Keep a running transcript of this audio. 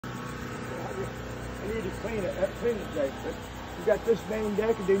need to clean it deck. But you got this main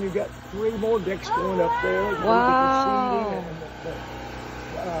deck, and then you got 3 more decks going up there. Wow.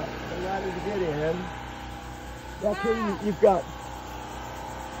 The ladder to get in. Back here you've got,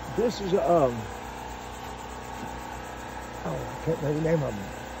 this is oh, I can't remember the name of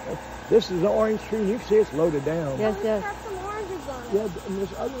them. This is the orange tree, and you can see it's loaded down. Yes, yes. Got some oranges on it. Yeah, and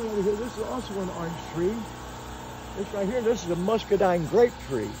this other one over here, this is also an orange tree. This right here, this is a muscadine grape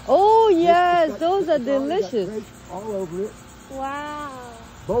tree. Oh, yes, It's got- those are it's already got delicious. grapes all over it. Wow.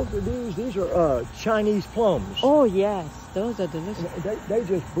 Both of these are Chinese plums. Oh, yes, those are delicious. They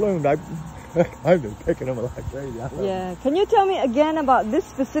just bloomed. I've been picking them like crazy. I love Yeah. Can you tell me again about this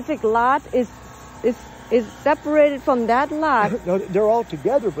specific lot? Is separated from that lot? No, they're all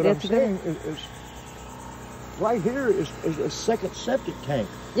together, but They're I'm together. saying is right here is a second septic tank.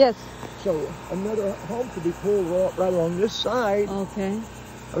 Yes. So another home could be pulled right along this side. Okay.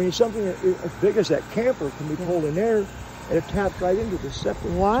 I mean, something as big as that camper can be pulled in there, and it taps right into the septic.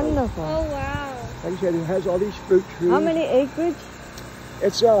 Wonderful. Oh, wow. So, like I said, it has all these fruit trees. How many acreage?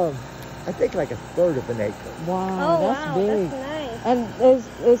 It's I think like 1/3 of an acre. Wow, Oh, that's wow. big. That's nice.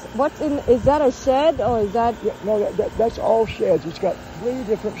 And is that a shed or is that? Yeah, no, that's all sheds. It's got 3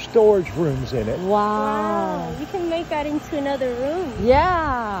 different storage rooms in it. Wow. You can make that into another room.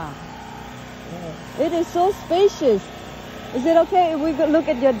 Yeah. It is so spacious. Is it okay if we could look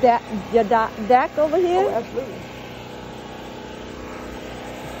at your deck over here? Oh, absolutely.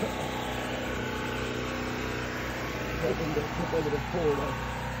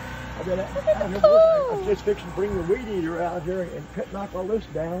 I'm just fixing to bring the weed eater out here and knock all this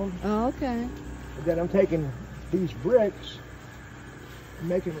down. Oh, okay. And then I'm taking these bricks and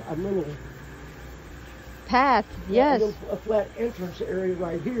making a little Path. Yes. a flat entrance area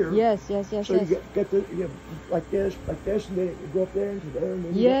right here. Yes. So you get the like this, and then you go up there into there, and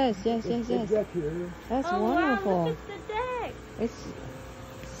then you Yes. get the deck here. That's Oh, wonderful. wow. Look at the deck. It's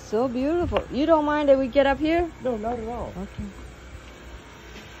so beautiful. You don't mind that we get up here? No, not at all. Okay.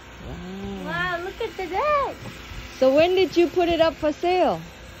 Wow. Wow, look at the deck. So when did you put it up for sale?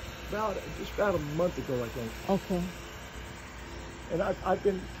 Just about a month ago, I think. Okay. And I've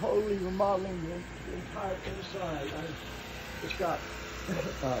been totally remodeling the entire inside. It's got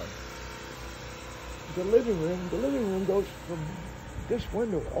the living room. The living room goes from this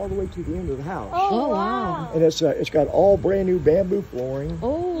window all the way to the end of the house. Oh, wow. And it's got all brand new bamboo flooring.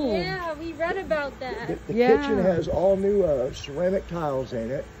 Oh. Yeah, we read about that. The Yeah. kitchen has all new ceramic tiles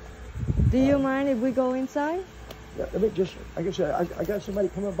in it. Do you mind if we go inside? Let me just, like I said, I got somebody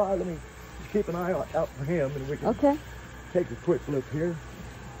coming by. Let me just keep an eye out for him, and we can Okay. take a quick look here.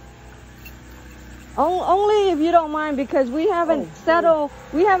 Only if you don't mind, because we haven't settled,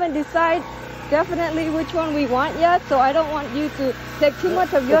 we haven't decided definitely which one we want yet, so I don't want you to take too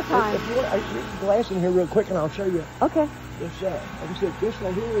much of your time. If you want, I can glass in here real quick, and I'll show you. Okay. This, like I said, this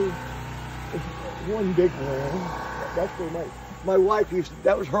right here is one big room. That's where my wife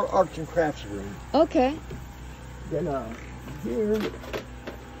that was her arts and crafts room. Okay. Then here,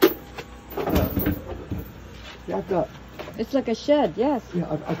 I've got, It's like a shed, yes.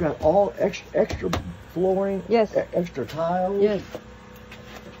 I've got all extra flooring, Yes. Extra tiles. Yes.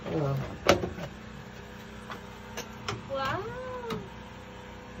 Wow.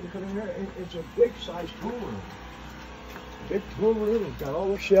 Look in here, it's a big size tool room. Big tool room. It's got all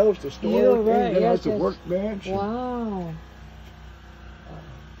the shelves to store You're everything. right, Then yes, has the yes. workbench. Wow.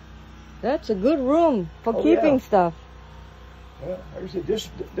 That's a good room for Oh, keeping yeah. stuff. Yeah, like I said,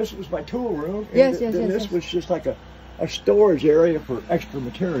 this was my tool room. And Yes, then yes, this yes. was just like a storage area for extra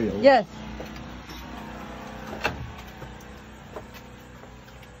materials. Yes.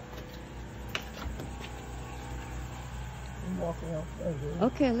 I'm walking out there.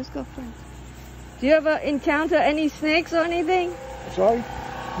 Okay, let's go first. Do you ever encounter any snakes or anything? Sorry?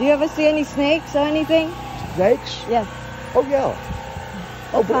 Do you ever see any snakes or anything? Snakes? Yes. Oh, yeah.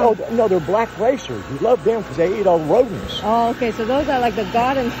 No, they're black racers. We love them because they eat all the rodents. Oh, okay, so those are like the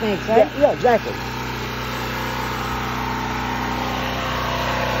garden snakes, right? Yeah, exactly.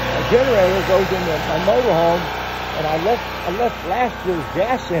 My generator goes into my motorhome, and I left last year's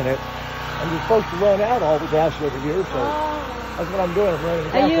gas in it, and you're supposed to run out all the gas every year, so that's what I'm doing. I'm running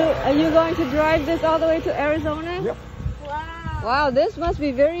the gas out. Are you going to drive this all the way to Arizona? Yep. Wow. Wow, this must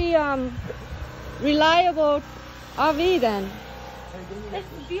be very reliable RV then. It's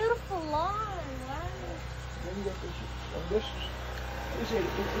beautiful lawn. Wow. Then you got this it's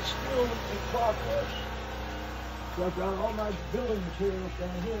still in progress. So I've got all my building materials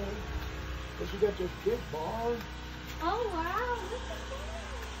down here. But you got this big barn. Oh, wow. Look at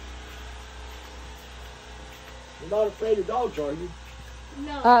You're not afraid of dogs, are you? that.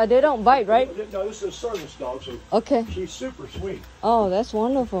 No. They don't bite, right? No, this is a service dog, so Okay. she's super sweet. Oh, that's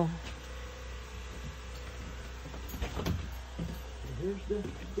wonderful. Here's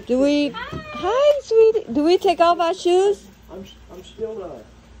the Do we? Hi, sweetie. Do we take off our shoes? I'm still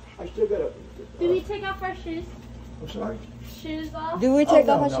I still got a. Do we take off our shoes? I'm sorry. Shoes off? Do we take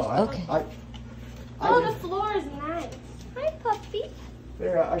off our no, shoes? I, Okay. Oh, the floor is nice. Hi, puppy.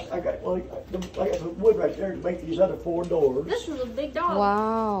 There, I got like the wood right there to make these other 4 doors. This is a big dog.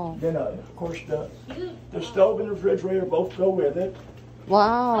 Wow. Then of course the Cute. stove and the refrigerator both go with it.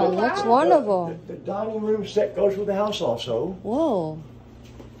 Wow, Oh, that's wow. wonderful. The dining room set goes with the house also. Whoa.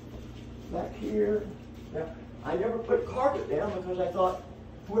 Back here, now, I never put carpet down because I thought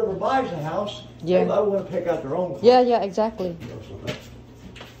whoever buys the house, Yeah. they might want to pick out their own carpet. Yeah, exactly.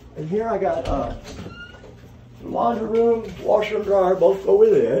 And here I got the laundry room, washer and dryer both go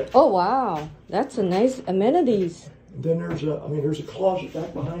with it. Oh, wow. That's a nice amenities. And then there's a closet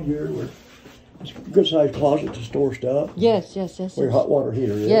back behind here where it's a good sized closet to store stuff. Yes. Where your hot water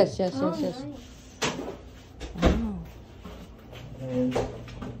heater is. Yes. Oh, Yes. nice. Wow. And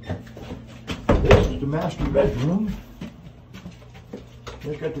this is the master bedroom.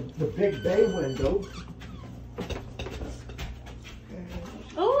 It's got the big bay window.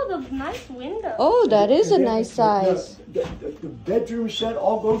 Oh, the nice window. Oh, that is a And then nice size. The bedroom set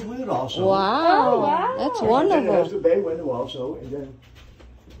all goes with it also. Wow. Oh, wow. That's And then it has wonderful. the bay window also. And then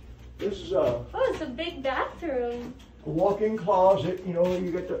this is a Oh, it's a big bathroom. walk-in closet. You know,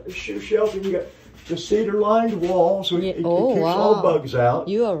 you got the shoe shelf and you got the cedar-lined wall, so Yeah. it Oh, keeps wow. all bugs out.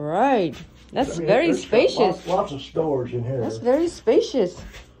 You are right. That's I mean, very there's spacious. Lots of storage in here. That's very spacious.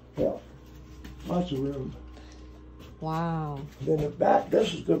 Yeah, lots of room. Wow. Then the back,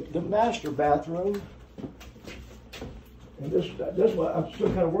 this is the master bathroom. And this one, I'm still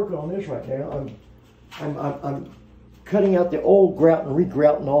kind of working on this right now. I'm cutting out the old grout and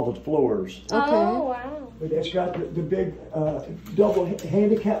regrouting all the floors. Okay. Oh, wow. But it's got the big double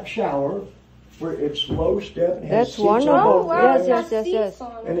handicap shower where it's low step and has That's seats on wonderful. Oh, both wow. Yes, It's yes, got yes, seats yes.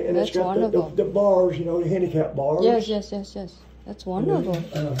 on it. And it's That's got wonderful. the bars, you know, the handicap bars. Yes. That's wonderful.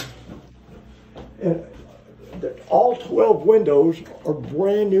 And all 12 windows are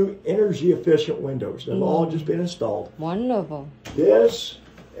brand new energy efficient windows. They've all just been installed. Wonderful. This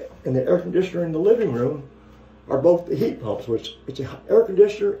and the air conditioner in the living room are both the heat pumps, which it's an air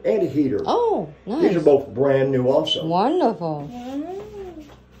conditioner and a heater. Oh, nice. These are both brand new also. Wonderful.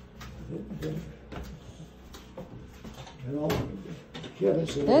 And all, Kevin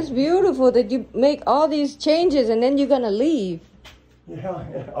said, That's beautiful that you make all these changes and then you're gonna leave. yeah,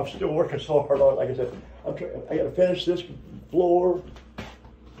 I'm still working so hard on it. Like I said, I got to finish this floor,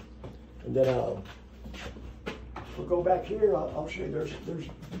 and then we'll go back here. I'll show you. There's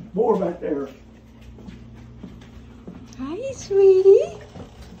more back there. Hi, sweetie.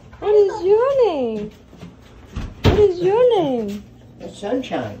 What is your name? What is your name? It's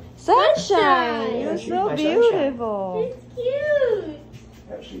sunshine. Sunshine. You're She's so my sunshine. beautiful. It's cute.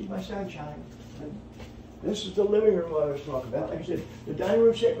 Yeah, she's my sunshine. And this is the living room I was talking about. Like I said, the dining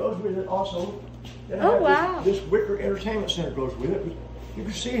room set goes with it also. Then I Oh, have wow. This wicker entertainment center goes with it. But you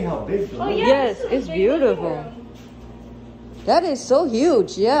can see how big the Oh, living yeah. Yes, this is a it's big beautiful. living room. That is so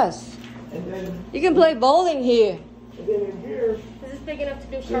huge, yes. And then You can play bowling here. in here, Is this big enough to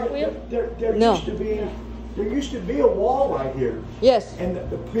do there, cartwheel? there No. used to be a wall right here. Yes. And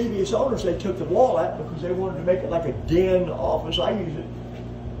the previous owners, they took the wall out because they wanted to make it like a den office. I use it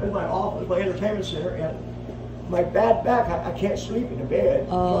as my office, my entertainment center, and my bad back, I can't sleep in the bed.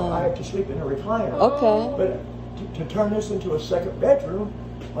 So Oh. I have to sleep in a recliner. Okay. But to turn this into a second bedroom,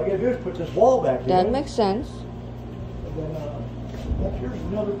 all I gotta do is put this wall back That in. makes sense. And then back here's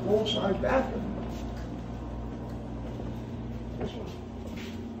another full-size bathroom.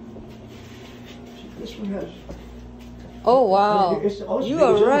 This one has. Oh, wow. It's also You big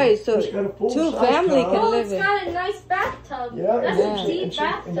are as right. So it's got a full-size two family tub. can Oh, live it's in. got a nice bathtub. Yeah, That's Yeah. a deep and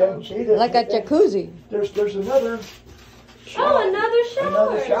bathtub. then see that- Like a jacuzzi. There's another. Oh, another shower.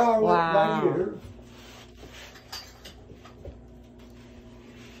 Another shower Wow. right here.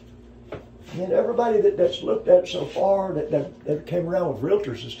 And then everybody that's looked at it so far that came around with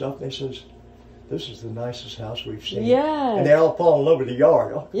realtors and stuff, they says, "This is the nicest house we've seen." Yes. And they all fall in love with the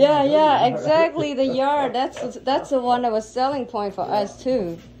yard. Oh, Yeah, my yeah, God. exactly. The yard. That's the one that was selling point for us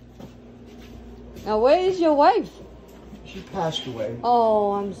too. Now, where is your wife? She passed away.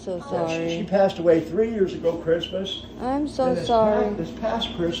 Oh, I'm so She sorry. passed away 3 years ago Christmas. I'm so And sorry. This past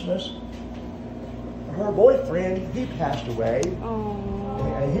Christmas, her boyfriend, he passed away. Oh,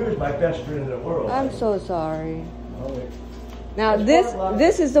 And he was my best friend in the world. I'm so sorry. Oh, Now It's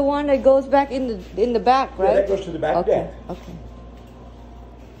this is the one that goes back in the back, yeah, right? that goes to the back Okay. deck. Okay.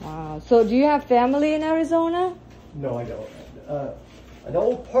 Wow. So do you have family in Arizona? No, I don't. An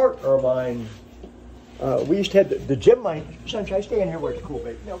old partner of mine, we used to have the gym mining. Sunshine, stay in here where it's cool,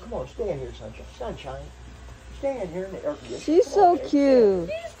 baby. No, come on, stay in here, Sunshine. Sunshine, stay in here in the air conditioning. She's Come so on, baby. cute.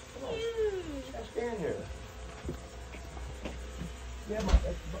 Come on, stay in here. Yeah,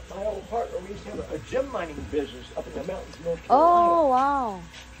 my old partner, we used to have a gym mining business up in the mountains of North Carolina. Oh, wow.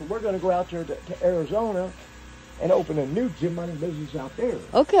 So we're going to go out there to Arizona and open a new gym mining business out there.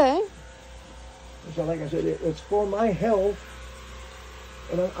 Okay. And so, like I said, it's for my health.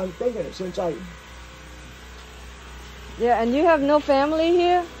 And I'm thinking it since I... Yeah, and you have no family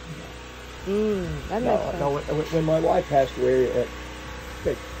here? That makes sense. No, when my wife passed away,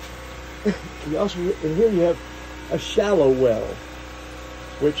 you also, and here you have a shallow well,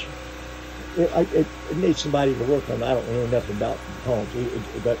 which it needs somebody to work on. I don't know nothing about homes,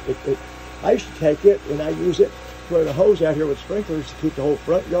 but I used to take it and I use it, run a hose out here with sprinklers to keep the whole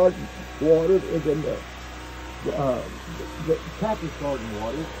front yard watered, and then the cactus garden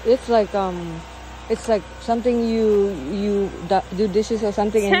watered. It's like something you do dishes or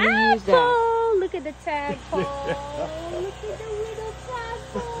something and you use that. Tadpole! Look at the tadpole. Look at the little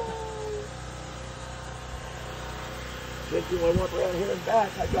tadpole. If you want to walk around here and back,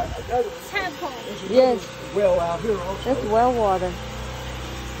 I got another one. Tadpole. There's another Yes. well out here also. That's well water.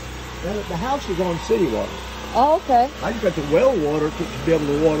 Now, the house is on city water. Oh, okay. I just got the well water to be able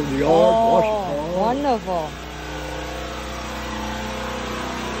to water the yard, wash the lawn. Wonderful.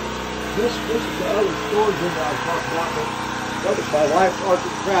 This is the other storage room I was talking about. That was my wife's arts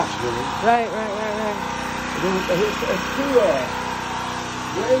and crafts room. Right. And then there's two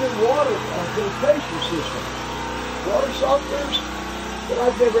rain and water filtration systems. Water softeners that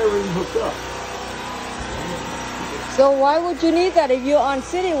I've never ever even hooked up. So why would you need that if you're on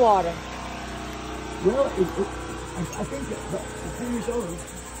city water? Well, I think that the previous owner,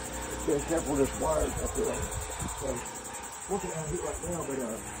 be careful with this wire up there. So, working out here right now,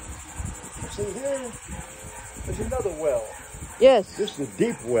 but see here, there's another well. Yes. This is a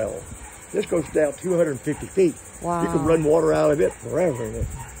deep well. This goes down 250 feet. Wow. You can run water out of it forever. And it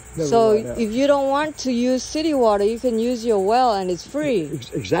never So run out. if you don't want to use city water, you can use your well and it's free.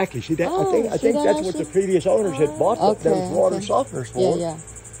 Exactly. See that? Oh, I think see that's that what the also? previous owners had bought those water softeners for. Yeah.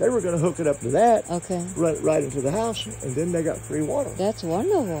 They were going to hook it up to that, Okay. right into the house, and then they got free water. That's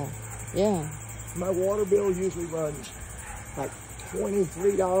wonderful. Yeah. My water bill usually runs like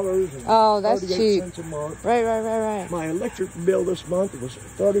 $23 and Oh, that's 38 cheap. cents a month. Right. My electric bill this month was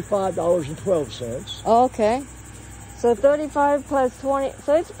 $35.12. Oh, okay. So 35 plus 20,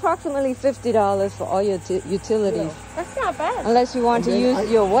 so it's approximately $50 for all your utilities. That's not bad. Unless you want to And then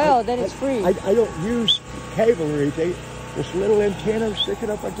use your well, then it's free. I don't use cable or anything. This little antenna sticking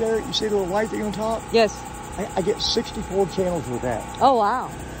up right there, you see the little white thing on top? Yes. I get 64 channels with that. Oh, wow.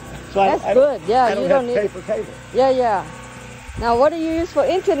 So That's I good. Yeah, I don't you have don't to need... pay for cable. Yeah. Now, what do you use for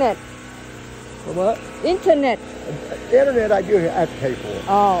internet? For what? Internet. Internet I do have to pay for.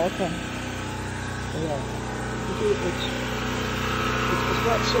 Oh, okay. Yeah. It's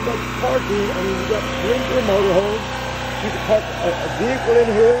not so much parking. I mean, you got three motorhomes. You can park a vehicle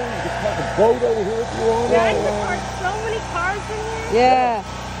in here. You can park a boat over here if you want. Yeah, I can park so many cars in here. Yeah.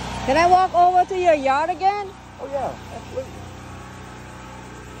 Can I walk over to your yard again? Oh, yeah, absolutely.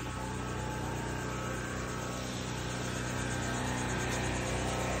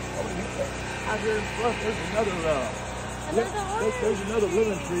 Out here in front, there's another there's another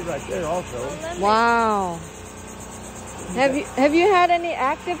lemon tree right there also. Wow. Have you had any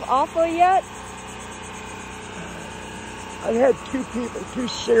active offer yet? I've had two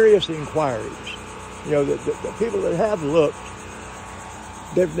serious inquiries. You know, the people that have looked,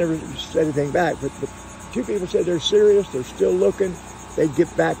 they've never said anything back, but the two people said they're serious, they're still looking, they'd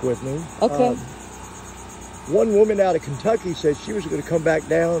get back with me. Okay. One woman out of Kentucky said she was going to come back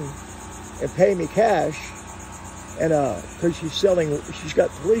down and pay me cash, and because she's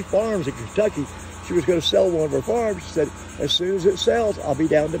got 3 farms in Kentucky. She was going to sell one of her farms. She said, as soon as it sells, I'll be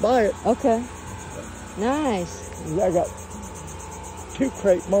down to buy it. Okay. Nice. I got 2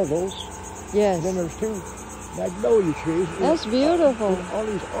 crepe myrtles. Yes. And then there's 2 magnolia trees. That's beautiful. All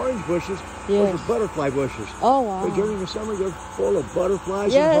these orange bushes, Yes. those are butterfly bushes. Oh, wow. But during the summer, they're full of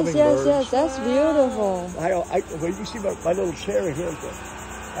butterflies and Yes. hummingbirds. That's beautiful. Well, you see my little chair here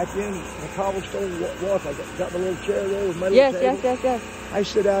at the end of the cobblestone walk. I got my little chair there with my little table. Yes. I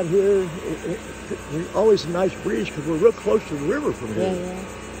sit out here. There's always a nice breeze because we're real close to the river from here. Yeah.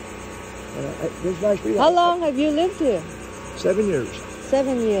 There's a nice breeze. How long have you lived here? 7 years.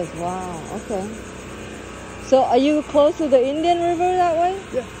 7 years. Wow. Okay. So are you close to the Indian River that way?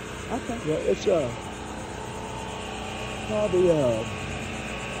 Yeah. Okay. Yeah, it's probably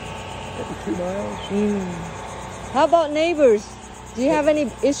maybe 2 miles. How about neighbors? Do you have any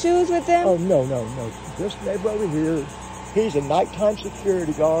issues with them? Oh, no. This neighbor over here, he's a nighttime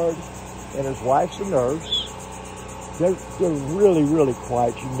security guard, and his wife's a nurse. They're really, really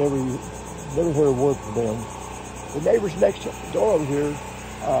quiet. You never hear a word from them. The neighbors next door over here,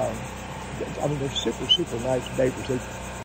 I mean, they're super, super nice neighbors.